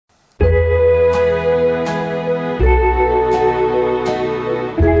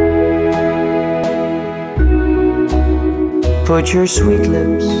Put your sweet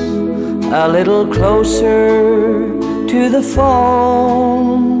lips a little closer to the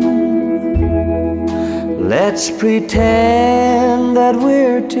phone. Let's pretend that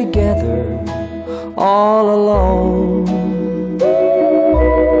we're together all alone.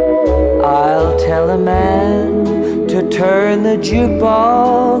 I'll tell a man to turn the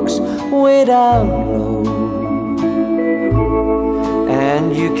jukebox way down low,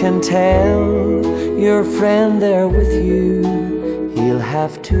 and you can tell your friend there with you he'll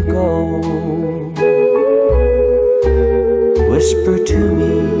have to go. Whisper to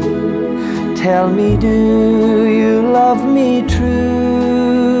me, tell me, do you love me true?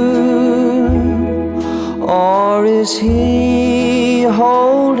 Or is he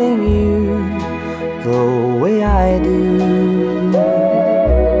holding you the way I do?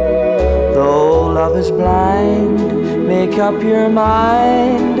 Though love is blind, make up your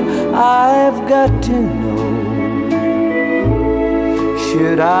mind, I've got to know.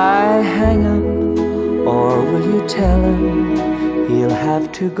 Should I hang up, or will you tell him he'll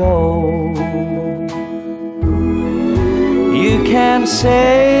have to go? You can't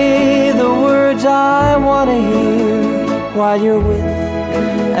say the words I want to hear while you're with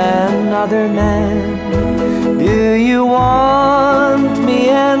another man. Do you want me?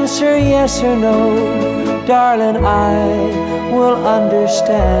 Answer yes or no. Darling, I will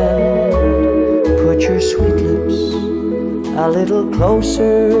understand. Put your sweet lips a little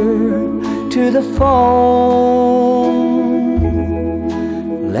closer to the phone.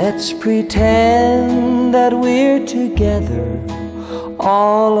 Let's pretend that we're together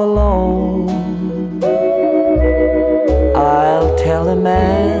all alone. I'll tell a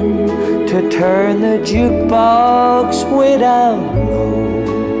man to turn the jukebox way down low,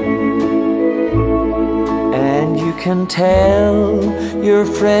 and you can tell your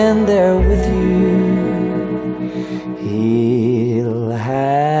friend there with you he'll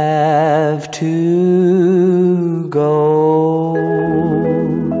have to